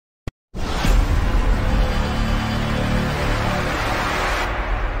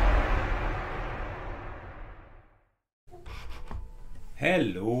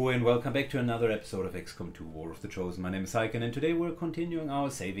Hello and welcome back to another episode of XCOM2 War of the Chosen. My name is Syken and today we're continuing our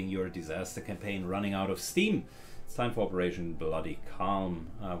Saving Your Disaster campaign running out of steam. It's time for Operation Bloody Calm.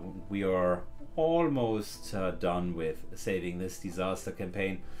 We are almost done with saving this disaster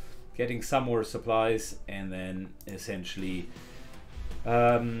campaign, getting some more supplies and then essentially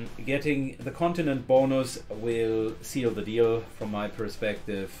getting the continent bonus will seal the deal from my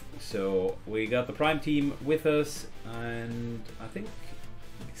perspective. So we got the Prime team with us, and I think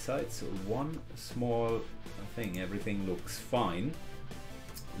besides one small thing, everything looks fine.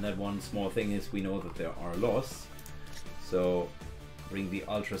 And that one small thing is we know that there are loss. So bring the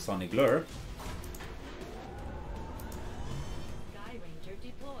ultrasonic lure.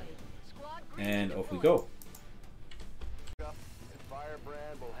 And off we go.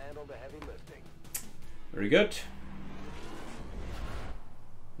 Very good.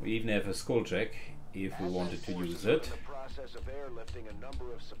 We even have a skull check if we wanted to use it. The process of airlifting a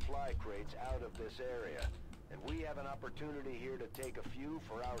number of supply crates out of this area, and we have an opportunity here to take a few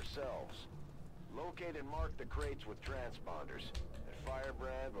for ourselves. Locate and mark the crates with transponders, and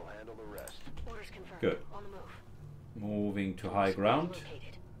Firebrand will handle the rest. Orders confirmed. Good. On the move. Moving to high ground.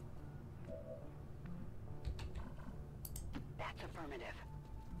 Located. That's affirmative.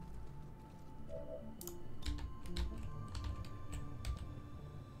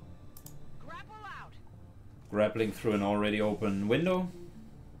 Grappling through an already open window.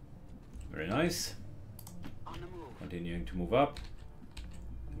 Very nice. On the move. Continuing to move up.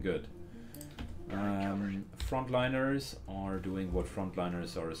 Good. Frontliners are doing what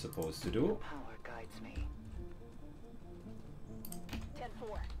frontliners are supposed to do. Power guides me.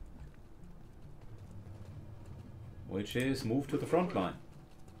 10-4. Which is move to the front line.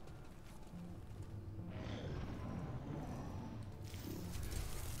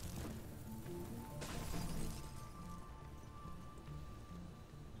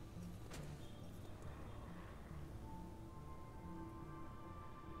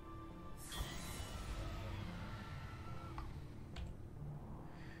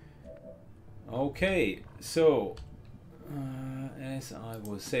 Okay, so as I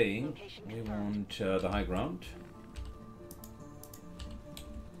was saying, we want the high ground.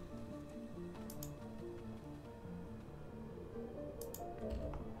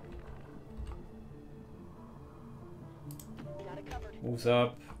 Got it covered. Moves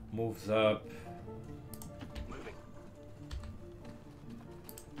up, moves up. Moving.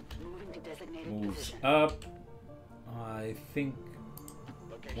 Moving to designated Moves position. up. I think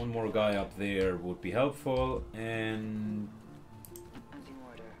one more guy up there would be helpful, and As you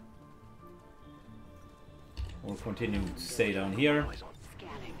order. we'll continue to stay down here.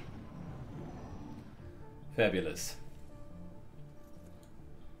 Scanning. Fabulous.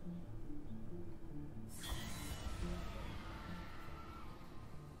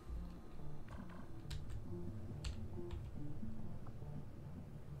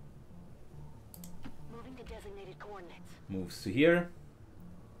 Moving to designated coordinates. Moves to here.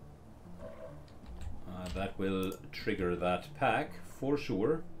 That will trigger that pack for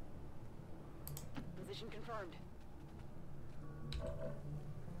sure. Position confirmed.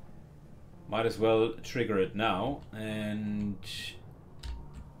 Might as well trigger it now and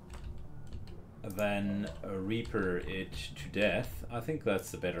then Reaper it to death. I think that's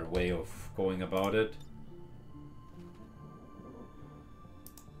the better way of going about it.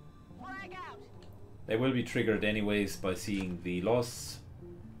 Frag out. They will be triggered anyways by seeing the loss.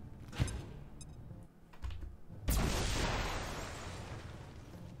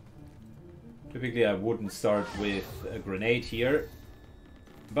 Typically I wouldn't start with a grenade here,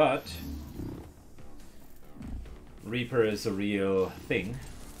 but Reaper is a real thing.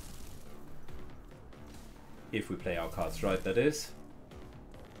 If we play our cards right, that is.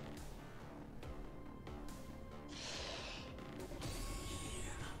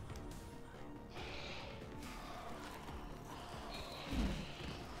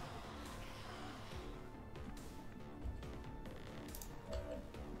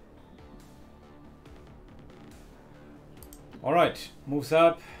 Alright, moves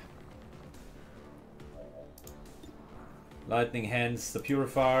up. Lightning hands the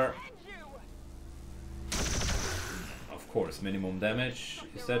purifier. Of course, minimum damage.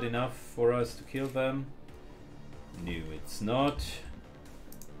 Is that enough for us to kill them? No, it's not.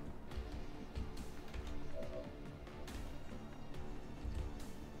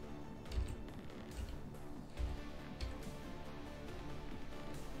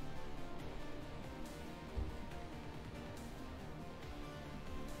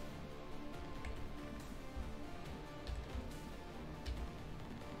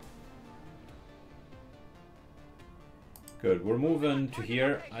 Good, we're moving to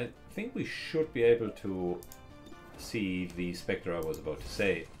here. I think we should be able to see the Spectre I was about to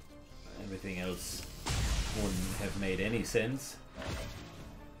say. Everything else wouldn't have made any sense.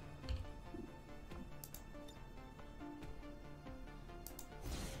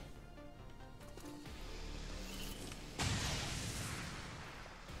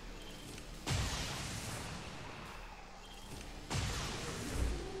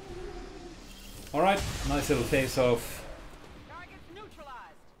 Alright, nice little face off. Target's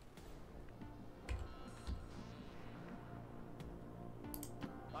neutralized.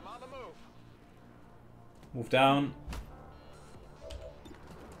 I'm on the move. Move down.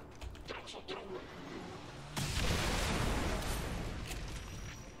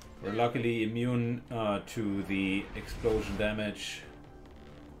 We're luckily immune to the explosion damage.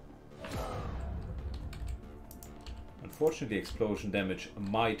 Unfortunately, explosion damage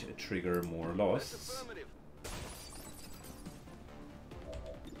might trigger more loss.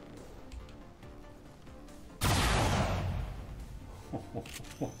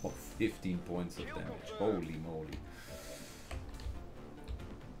 15 points of damage. Holy moly. Did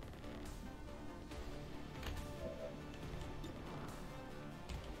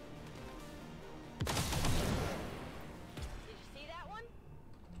you see that one?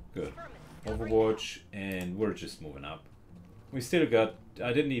 Good. Overwatch, and we're just moving up. We still got...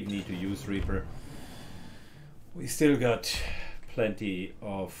 I didn't even need to use Reaper. We still got plenty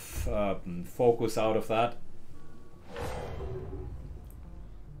of focus out of that.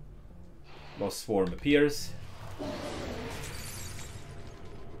 Lost Swarm appears. No,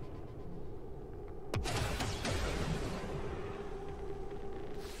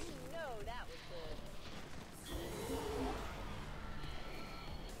 that was good.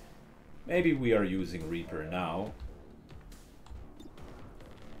 Maybe we are using Reaper now.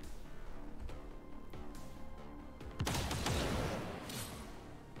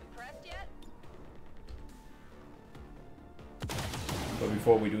 Impressed yet? But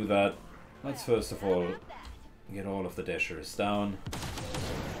before we do that, let's first of all get all of the dashers down.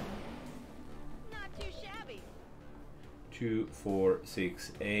 Not too shabby. 2, 4,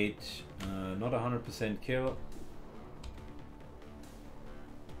 6, 8. Not 100% kill.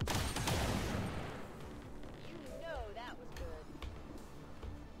 You know that was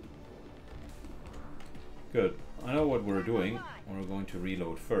good. Good. I know what we're doing. We're going to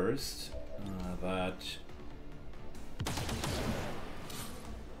reload first. That Did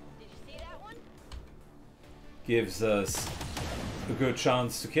you see that one? gives us a good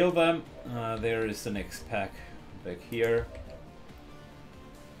chance to kill them. There is the next pack back here.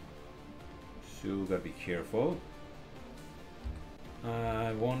 So gotta be careful.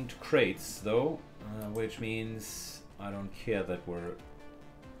 I want crates though, which means I don't care that we're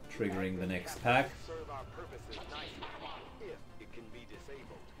triggering the next pack. Serve our purposes nicely, if it can be disabled.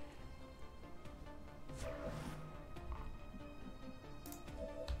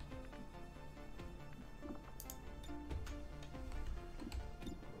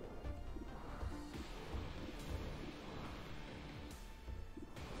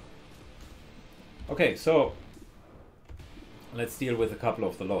 Okay, so let's deal with a couple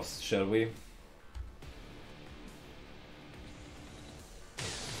of the lost, shall we?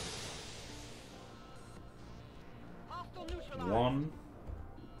 Hostile neutralized. 1,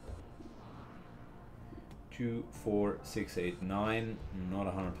 2, 4, 6, 8, 9. Not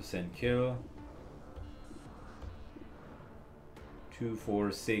 100% kill. 2,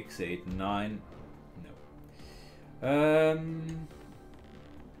 4, 6, 8, 9. No.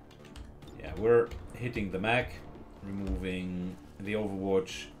 Yeah, we're hitting the Mac, removing the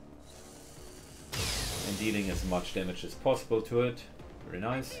Overwatch, and dealing as much damage as possible to it. Very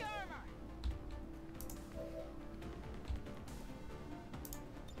nice. The armor.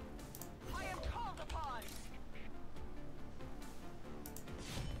 I am called upon.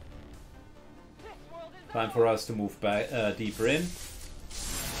 This world is Time for us to move back deeper in.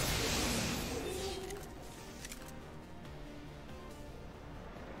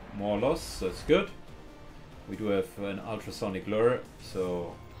 More loss, that's good. We do have an ultrasonic lure,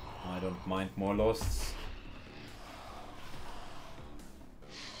 so I don't mind more loss.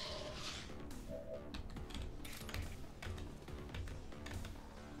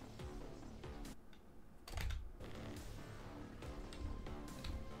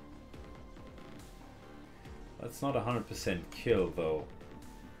 That's not 100% kill though.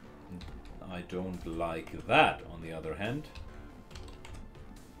 I don't like that on the other hand.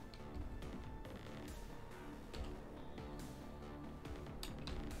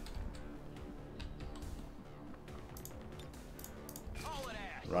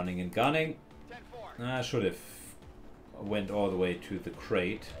 Running and gunning. I should have went all the way to the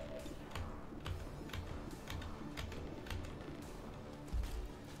crate.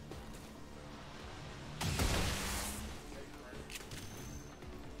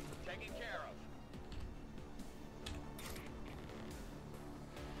 Taken care of.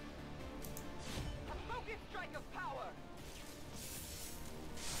 A focus strike of power.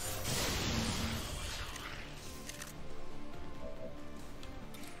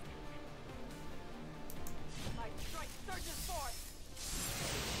 My strike surges forth.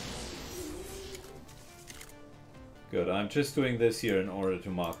 Good, I'm just doing this here in order to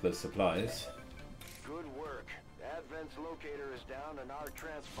mark the supplies. Good work. Advent's locator is down and our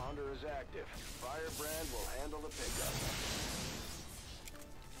transponder is active. Firebrand will handle the pickup.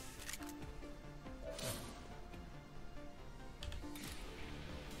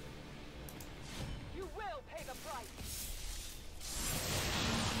 You will pay the price.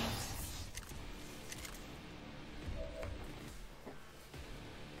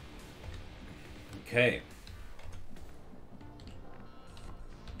 Okay.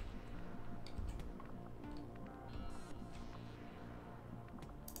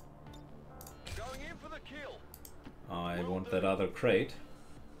 Going in for the kill. I want that other crate.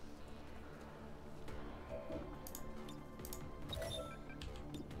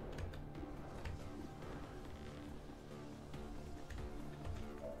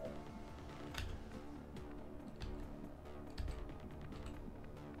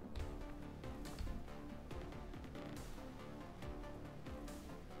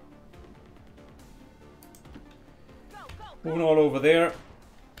 Go, go, Moving all over there.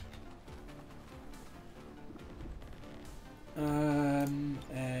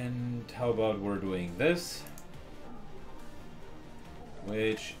 And how about we're doing this?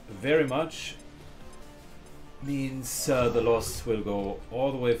 Which very much means the loss will go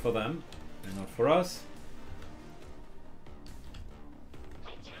all the way for them and not for us.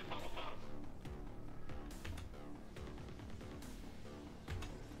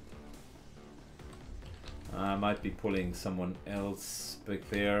 I might be pulling someone else back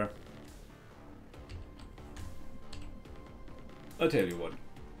there. I'll tell you what,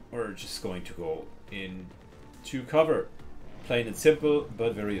 we're just going to go into cover. Plain and simple,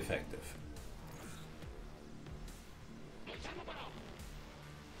 but very effective.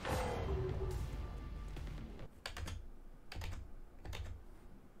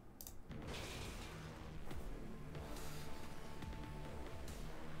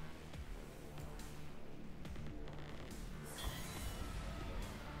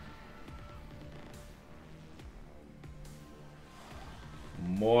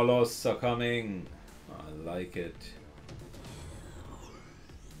 More loss are coming. I like it.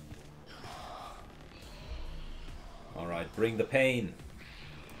 Alright, bring the pain.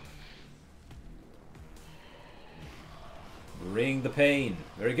 Bring the pain.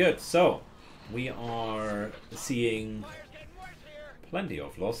 Very good. So, we are seeing Fire's getting worse here. plenty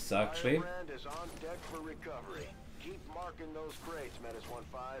of loss actually. Firebrand is on deck for recovery. Keep marking those crates, Menace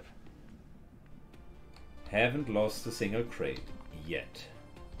 1-5. Haven't lost a single crate yet.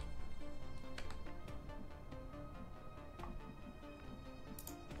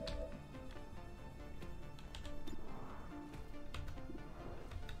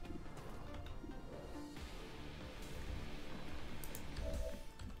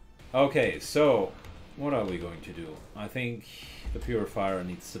 Okay, so what are we going to do? I think the purifier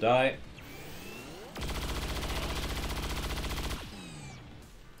needs to die.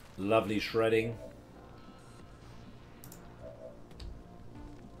 Lovely shredding.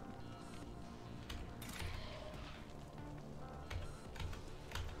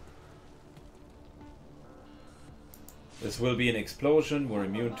 This will be an explosion, we're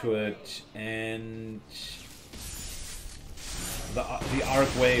immune to it, and the arc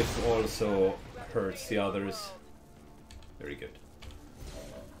wave also hurts the others. Very good.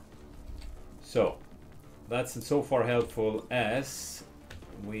 So, that's so far helpful as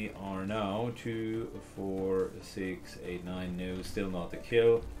we are now 2, 4, 6, 8, 9, no, still not the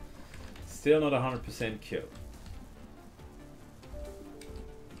kill. Still not 100% kill.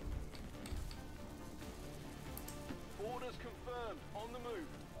 Orders confirmed. On the move.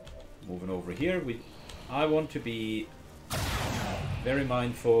 Moving over here, I want to be very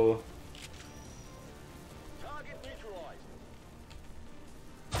mindful. Target neutralized.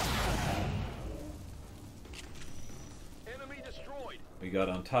 Enemy destroyed. We got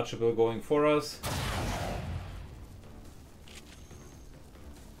untouchable going for us.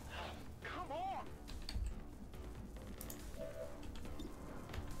 Come on.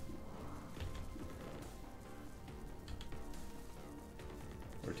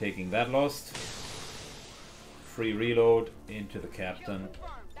 We're taking that lost. free reload into the captain.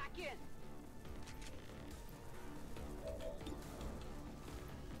 Confirmed. Back in.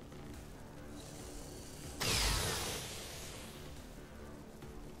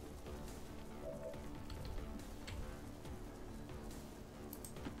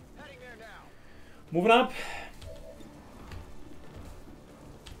 Heading there now. Moving up.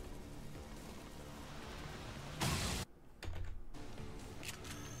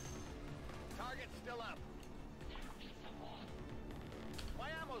 Target's still up. My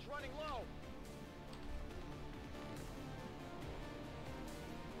ammo's running low.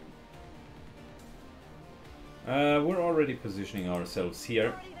 We're already positioning ourselves here,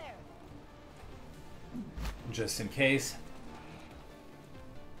 Already there. just in case.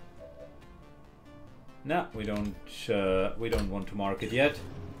 No, we don't want to mark it yet.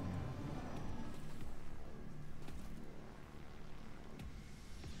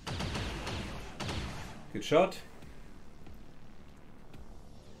 Good shot.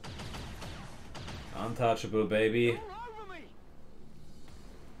 Untouchable, baby. All over me.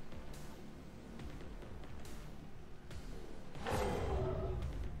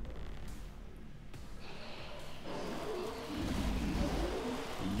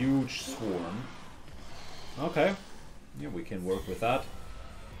 Huge swarm. Okay. Yeah, we can work with that.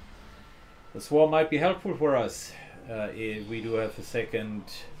 The swarm might be helpful for us. If we do have a second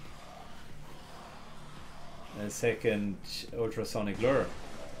ultrasonic lure.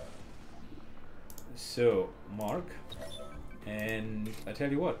 So, mark. And I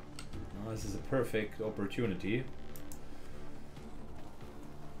tell you what, this is a perfect opportunity.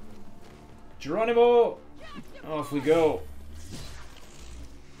 Geronimo! Off we go.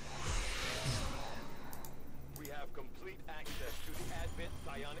 We have complete access to the Advent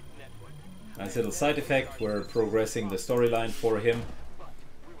psionic network. Nice little side effect. We're progressing the storyline for him. But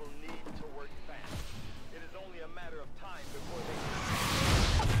we will need to work fast. It is only a matter of time before they...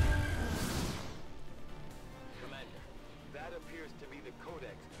 Commander, that appears to be the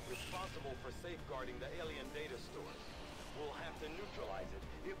codex responsible for safeguarding the alien data stores. We'll have to neutralize it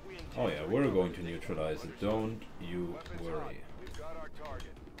if we intend Oh yeah, we're going to neutralize it. Don't you Weapons worry. hot. We've got our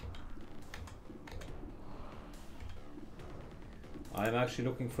target. I'm actually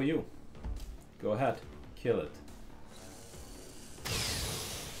looking for you. Go ahead, kill it.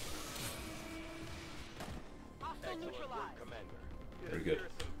 Hostile Excellent work, neutralized. Commander. Very good. It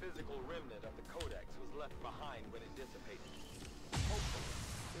appears some physical remnant of the codex was left behind when it dissipated. Hopefully,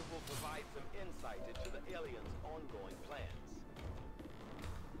 it will provide some insight into the aliens' ongoing plans.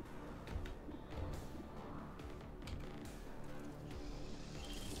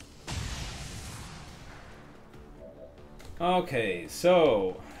 Okay,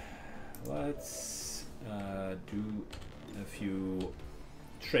 so let's do a few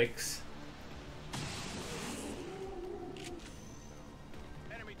tricks.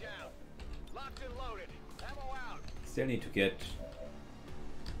 Enemy down. Locked and loaded. Ammo out. Still need to get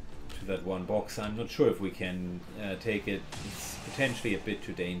to that one box. I'm not sure if we can take it. It's potentially a bit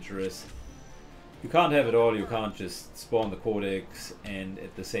too dangerous. You can't have it all. You can't just spawn the codex and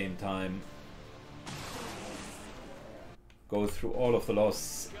at the same time go through all of the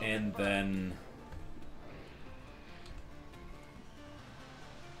loss and then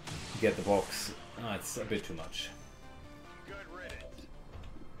get the box. It's a bit too much. Good riddance.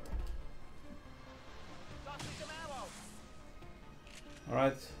 Toss me some ammo.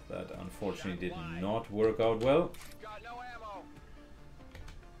 Alright, that unfortunately did not work out well. Got no ammo.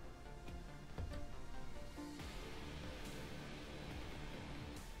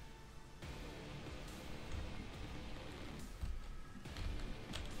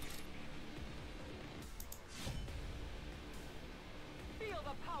 Feel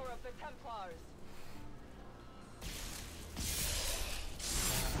the power of the Templars.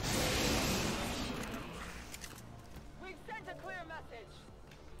 We've sent a clear message.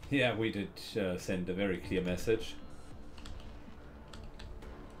 Yeah, we did send a very clear message.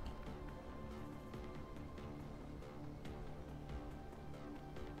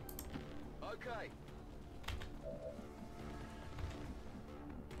 Okay.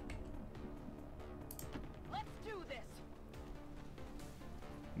 Let's do this.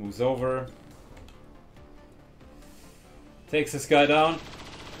 Moves over. Takes this guy down.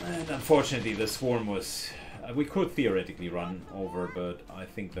 And unfortunately the swarm was... we could theoretically run over, but I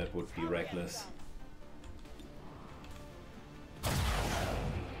think that would be reckless.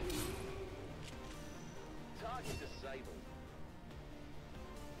 Target disabled.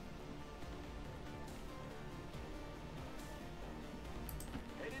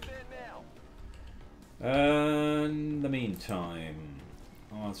 Headed there now. In the meantime,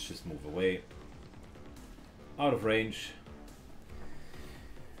 let's just move away. out of range.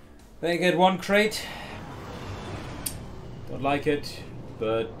 They get one crate. Don't like it,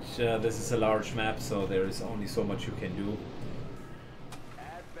 but this is a large map, so there is only so much you can do.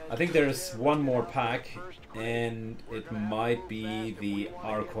 I think there's one more pack, and it might be the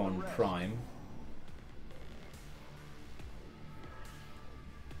Archon Prime.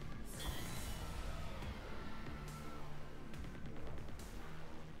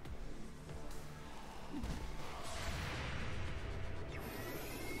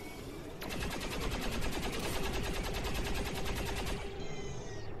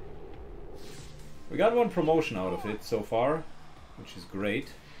 We got one promotion out of it so far, which is great.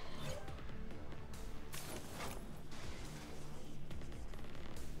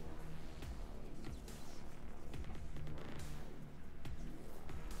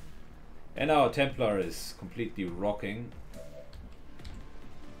 And our Templar is completely rocking.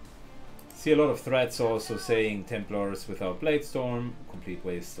 See a lot of threats also saying Templars without Bladestorm, complete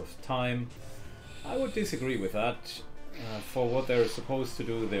waste of time. I would disagree with that. For what they're supposed to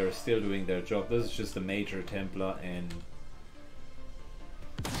do, they're still doing their job. This is just a major Templar, and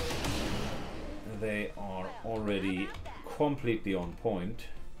they are already completely on point.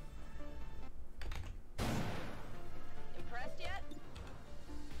 Impressed yet?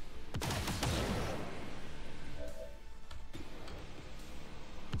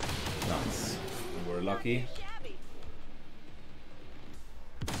 Nice. We're lucky. Shabby.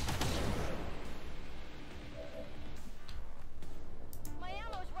 My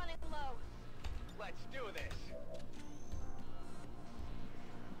ammo's running low. Let's do this.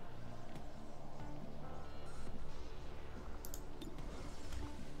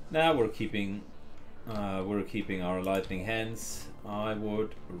 Now we're keeping our lightning hands. I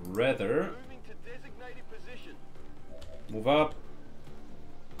would rather Moving to designated position. move up,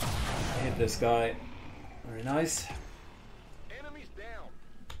 hit this guy. Very nice. Enemies down.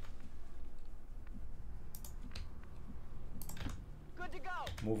 Good to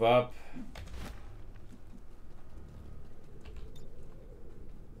go. Move up.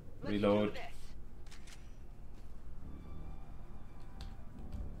 Let's Reload. do this.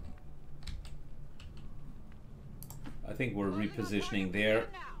 I think we're repositioning there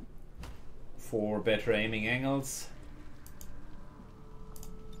for better aiming angles.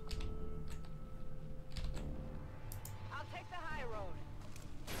 I'll take the high road.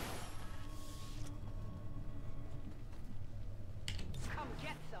 Come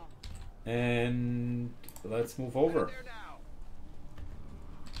get some. And let's move over. There now.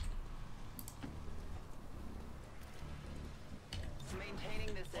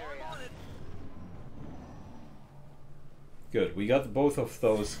 Maintaining this area. Good, we got both of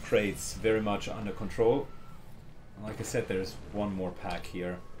those crates very much under control. Like I said, there's one more pack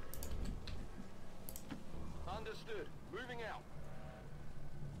here. Understood. Moving out.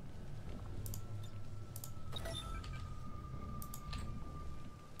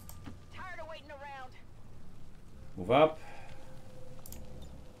 Tired of waiting around. Move up.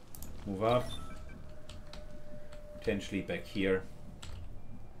 Move up. Potentially back here.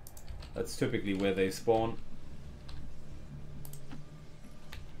 That's typically where they spawn.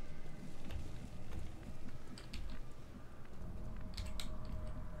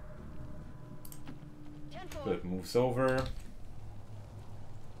 Good, moves over.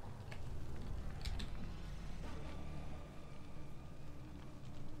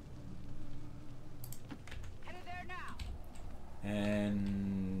 Headed there now.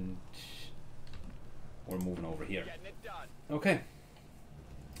 And we're moving over here. Getting it done. Okay.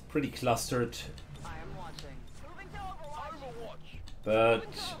 Pretty clustered, I am watching. Moving to Overwatch. Overwatch. but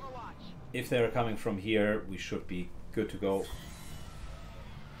Moving to Overwatch. if they're coming from here, we should be good to go.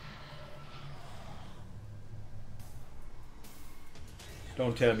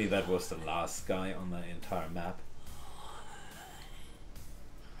 Don't tell me that was the last guy on the entire map.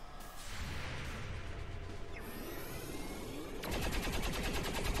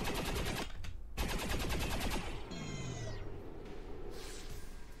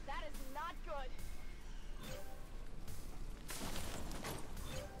 That is not good.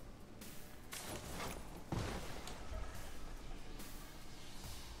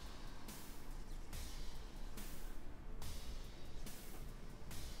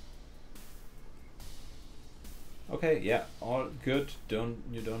 Okay, yeah, all good.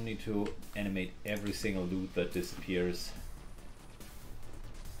 You don't need to animate every single loot that disappears.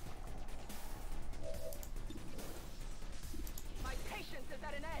 My patience is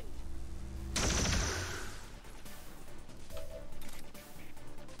at an end.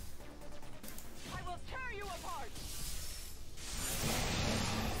 I will tear you apart.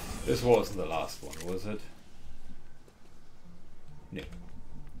 This wasn't the last one, was it?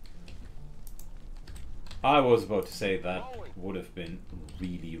 I was about to say that would have been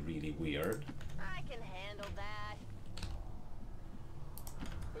really, really weird. I can handle that.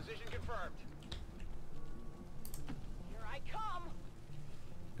 Position confirmed. Here I come.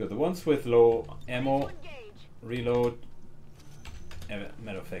 Good. The ones with low ammo Engage. reload.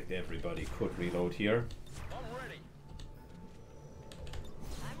 Matter of fact, everybody could reload here. I'm ready.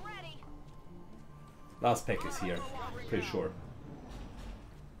 I'm ready. Last pack is here, pretty sure.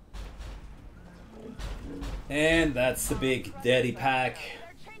 And that's the big daddy pack.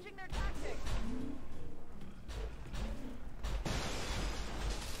 They're changing their tactics.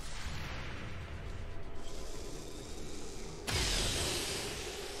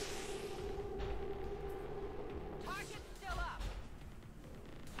 Target's still up.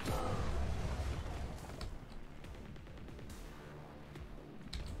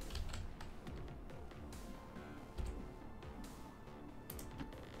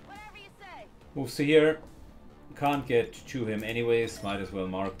 Whatever you say. Moves to here. Can't get to him anyways, might as well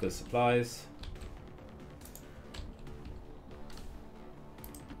mark the supplies.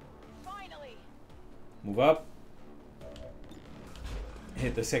 Finally. Move up.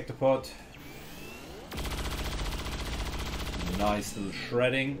 Hit the sector pod. Nice little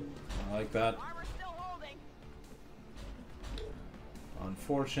shredding. I like that. Armor still holding.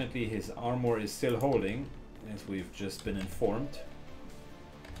 Unfortunately, his armor is still holding, as we've just been informed.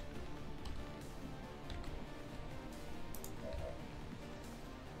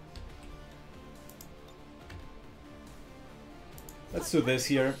 Let's do this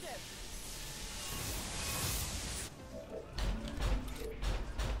here.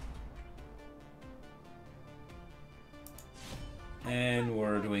 And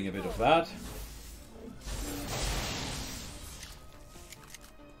we're doing a bit of that.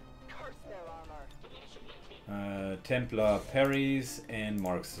 Curse their armor. Templar parries and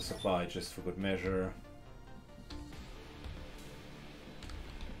marks the supply just for good measure.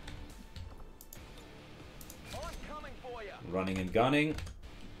 I'm coming for you. Running and gunning.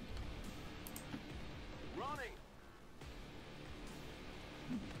 Running.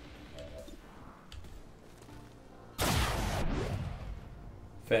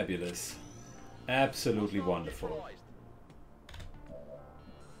 Fabulous. Absolutely wonderful. Neutralized.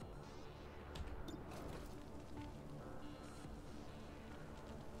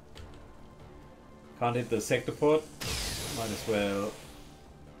 Can't hit the sector pod. Might as well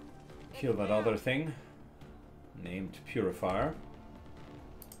kill that other thing named Purifier.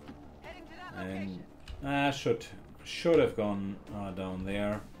 Heading to that And location. should have gone down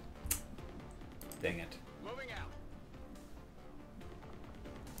there. Dang it. Moving out.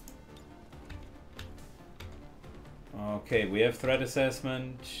 Okay, we have threat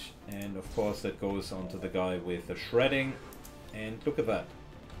assessment, and of course that goes onto the guy with the shredding. And look at that.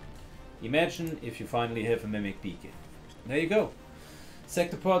 Imagine if you finally have a mimic beacon. There you go.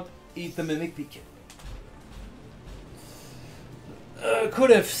 Sectopod, eat the mimic beacon.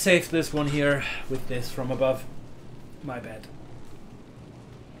 Could have saved this one here with this from above. My bad.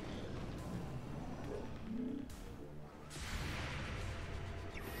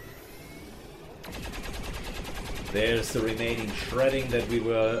 There's the remaining shredding that we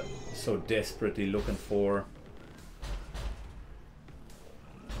were so desperately looking for.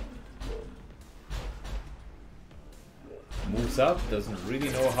 Moves up, doesn't really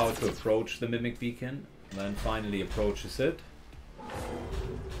know how to approach the mimic beacon, then finally approaches it.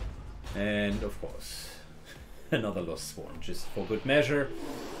 And of course, another lost swarm, just for good measure.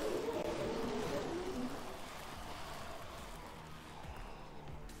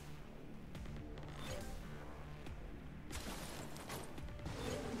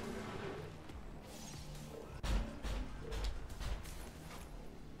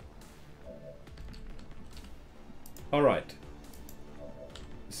 All right.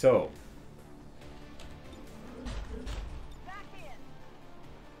 So, Back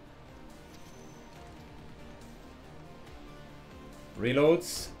in.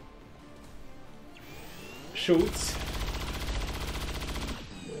 reloads, shoots.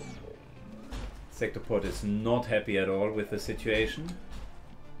 Sectopod is not happy at all with the situation.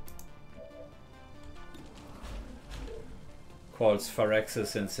 Calls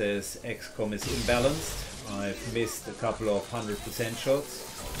Phyrexis and says XCOM is imbalanced. I've missed a couple of 100% shots.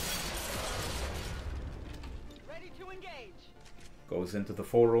 Ready to engage. Goes into the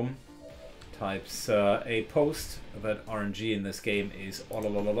forum, types a post that RNG in this game is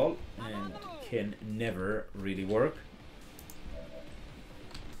olololol and can never really work.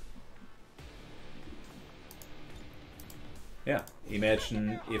 Yeah,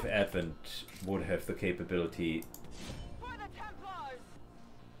 imagine if Advent would have the capability For the Templars.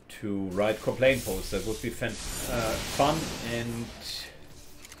 to write complaint posts. That would be fun and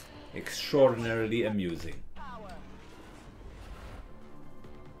extraordinarily amusing.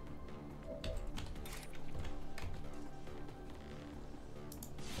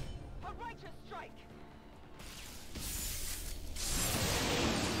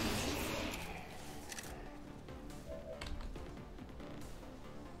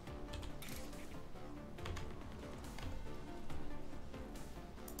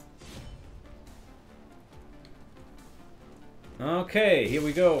 Okay, here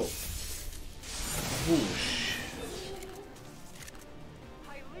we go. Whoosh.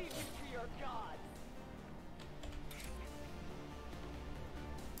 I leave you to your god.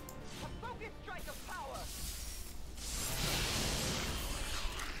 A focused strike of power.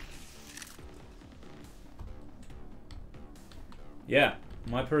 Yeah,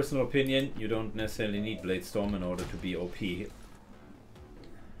 my personal opinion, you don't necessarily need Blade Storm in order to be OP.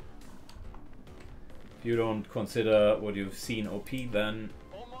 If you don't consider what you've seen OP, then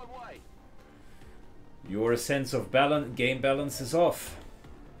your sense of game balance is off.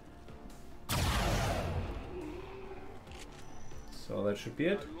 So that should be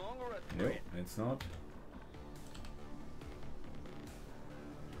it. No, it's not.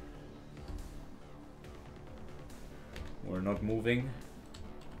 We're not moving.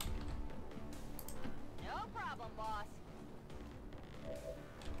 No problem, boss.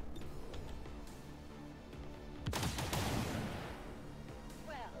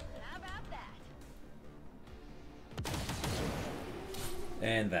 Well, how about that?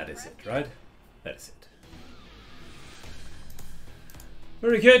 And that is it, right? That is it.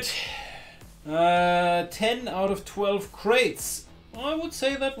 Very good. 10 out of 12 crates. I would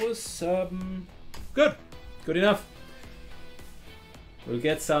say that was good. Good enough. We'll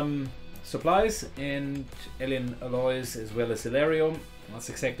get some supplies and alien alloys as well as Illyrium. That's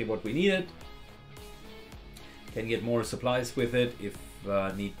exactly what we needed. Can get more supplies with it if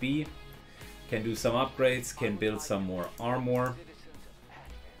need be. Can do some upgrades, can build some more armor.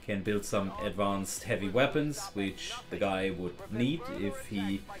 Can build some advanced heavy weapons, which the guy would need if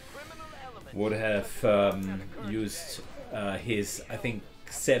he would have used his, I think,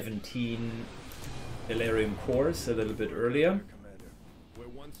 17 Illyrium cores a little bit earlier.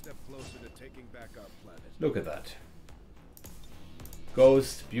 Look at that.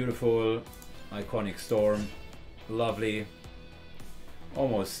 Ghost, beautiful, iconic storm, lovely.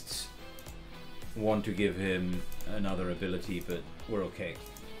 Almost want to give him another ability, but we're okay.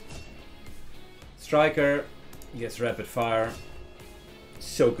 Striker gets rapid fire.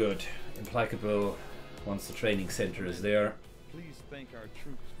 So good. Implacable once the training center is there. Please thank our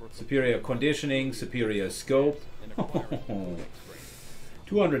troops for superior conditioning, superior scope.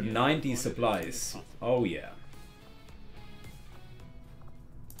 290 supplies. Oh yeah.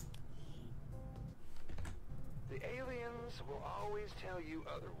 The aliens will always tell you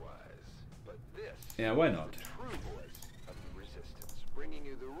otherwise, but this Yeah, why not? is the true voice of the resistance, bringing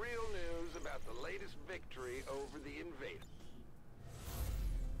you the real news about the latest victory over the invaders.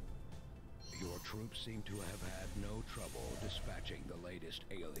 Your troops seem to have had no trouble dispatching the latest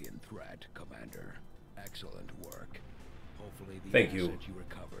alien threat, Commander. Excellent work. Hopefully the Thank you. asset you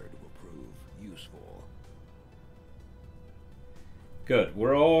recovered will prove useful. Good.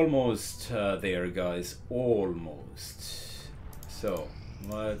 We're almost there, guys. Almost. So,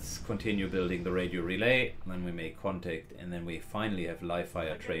 let's continue building the radio relay. Then we make contact, and then we finally have live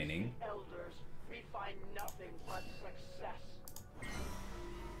fire training. Elders, we find nothing but success.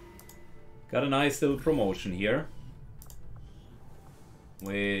 Got a nice little promotion here,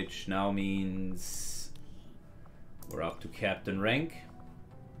 which now means we're up to captain rank.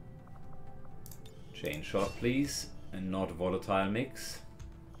 Chain shot, please, and not volatile mix.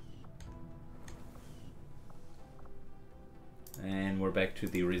 And we're back to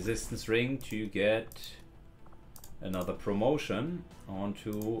the resistance ring to get another promotion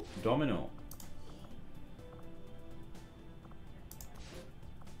onto Domino.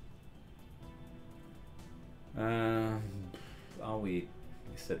 Are we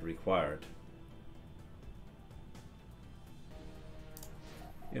said required?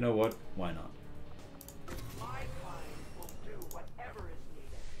 You know what? Why not? My kind will do whatever is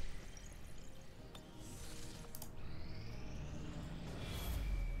needed.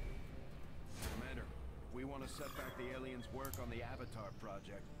 Commander, we want to set back the aliens' work on the Avatar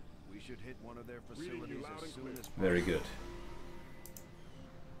project. We should hit one of their facilities as soon as possible. Very good.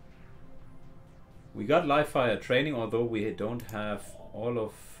 We got live fire training, although we don't have all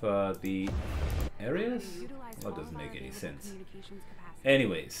of the areas. That doesn't make any sense.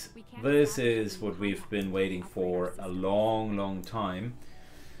 Anyways, this is what we've been waiting for a long time.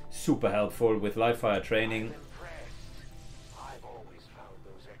 super helpful with live fire training. I'm impressed. I've always found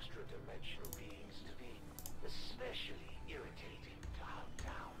those extra-dimensional beings to be especially irritating to hunt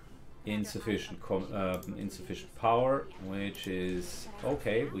down. Insufficient power, which is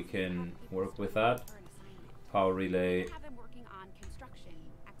okay. We can work with that. Power relay. Have them working on construction,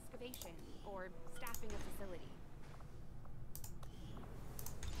 excavation, or staffing a facility.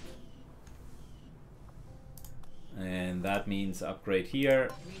 And that means upgrade here.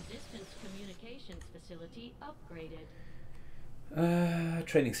 Resistance communications facility upgraded.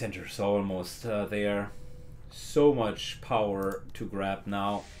 Training centers almost there. So much power to grab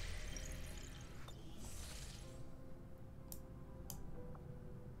now.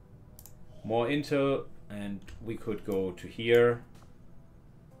 More intel, and we could go to here.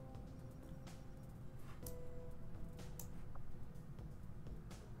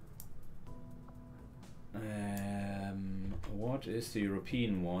 What is the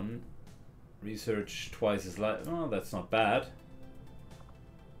European one? Research twice as light. Oh, that's not bad.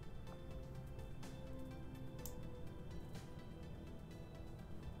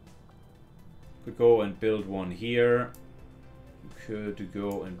 Could go and build one here. Could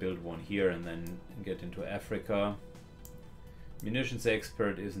go and build one here and then get into Africa. Munitions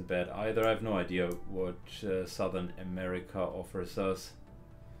expert isn't bad either. I have no idea what Southern America offers us.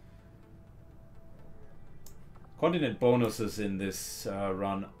 Continent bonuses in this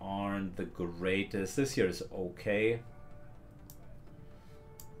run aren't the greatest. This year is okay.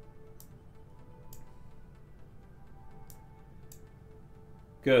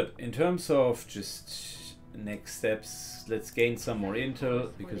 Good. In terms of just next steps, let's gain some more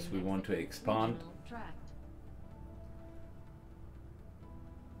intel because we want to expand.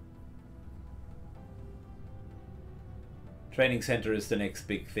 Training center is the next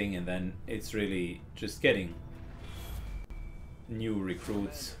big thing, and then it's really just getting new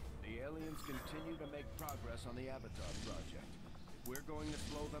recruits. The aliens continue to make progress on the Avatar project. If we're going to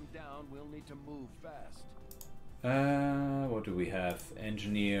slow them down, we'll need to move fast. What do we have?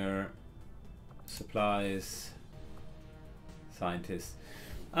 Engineer, supplies, scientist.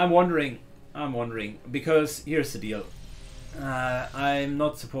 I'm wondering, because here's the deal. I'm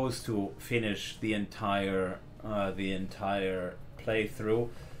not supposed to finish the entire playthrough,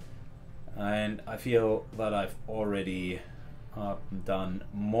 and I feel that I've already done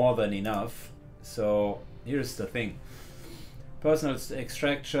more than enough. So here's the thing: personal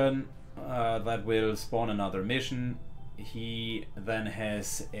extraction, that will spawn another mission. He then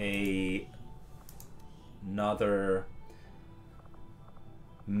has another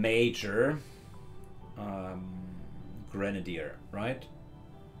major grenadier, right?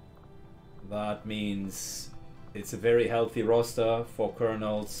 That means it's a very healthy roster for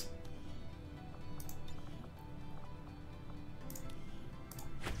colonels.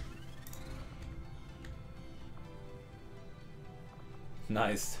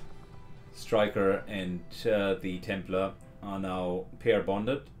 Nice. Striker and the Templar are now pair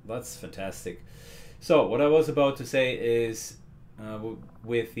bonded. That's fantastic. So what I was about to say is,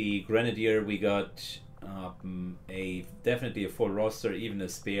 with the Grenadier we got definitely a full roster, even a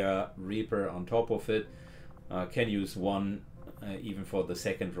spare Reaper on top of it. Can use one even for the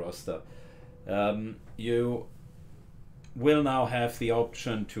second roster. You will now have the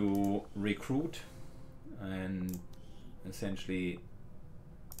option to recruit, and essentially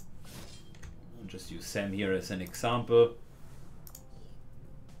I'll just use Sam here as an example.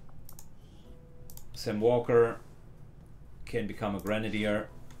 Sam Walker can become a Grenadier,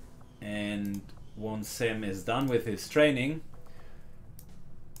 and once Sam is done with his training,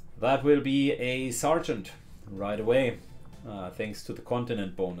 that will be a Sergeant right away, thanks to the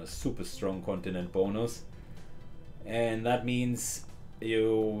continent bonus, super strong continent bonus. And that means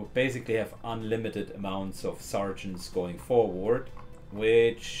you basically have unlimited amounts of sergeants going forward,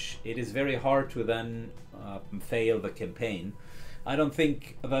 which it is very hard to then fail the campaign. I don't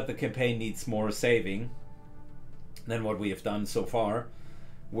think that the campaign needs more saving than what we have done so far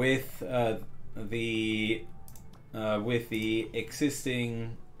with the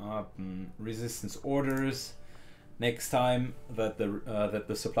existing resistance orders. Next time that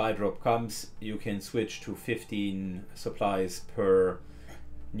the supply drop comes, you can switch to 15 supplies per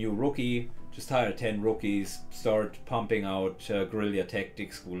new rookie. Just hire 10 rookies, start pumping out guerrilla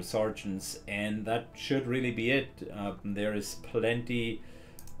tactics school sergeants, and that should really be it. There is plenty.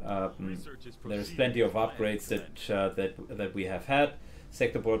 There's plenty of upgrades that we have had.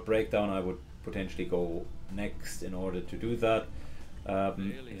 Sector board breakdown, I would potentially go next in order to do that.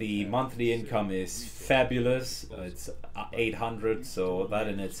 The monthly income is fabulous. It's 800, so that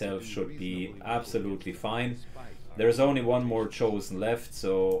in itself should be absolutely fine. There's only one more chosen left,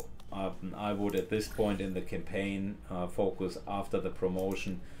 so I would at this point in the campaign focus after the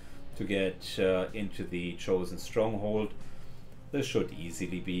promotion to get into the chosen stronghold. This should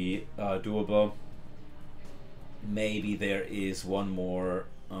easily be doable. Maybe there is one more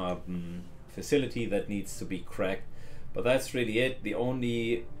facility that needs to be cracked, but that's really it. The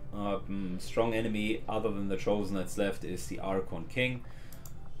only strong enemy other than the chosen that's left is the Archon King.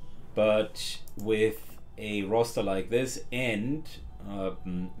 But with a roster like this and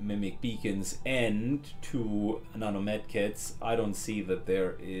mimic beacons and 2 nanomedkits, I don't see that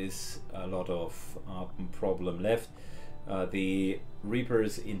there is a lot of problem left. The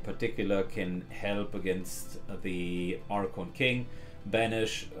Reapers in particular can help against the Archon King.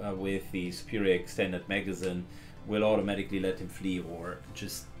 Banish with the superior extended magazine will automatically let him flee or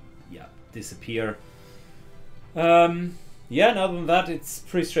just disappear. Yeah, and other than that, it's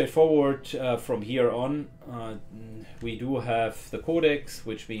pretty straightforward from here on. We do have the Codex,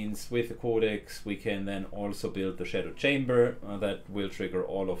 which means with the Codex we can then also build the Shadow Chamber that will trigger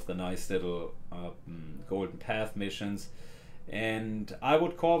all of the nice little Golden Path missions. And I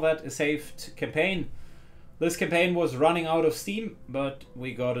would call that a saved campaign. This campaign was running out of steam, but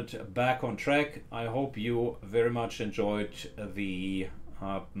we got it back on track. I hope you very much enjoyed the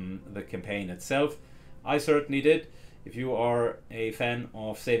campaign itself. I certainly did. If you are a fan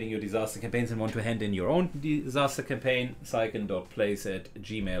of saving your disaster campaigns and want to hand in your own disaster campaign,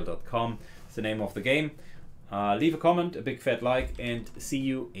 syken.plays@gmail.com is the name of the game. Leave a comment, a big fat like, and see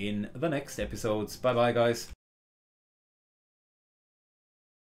you in the next episodes. Bye bye, guys.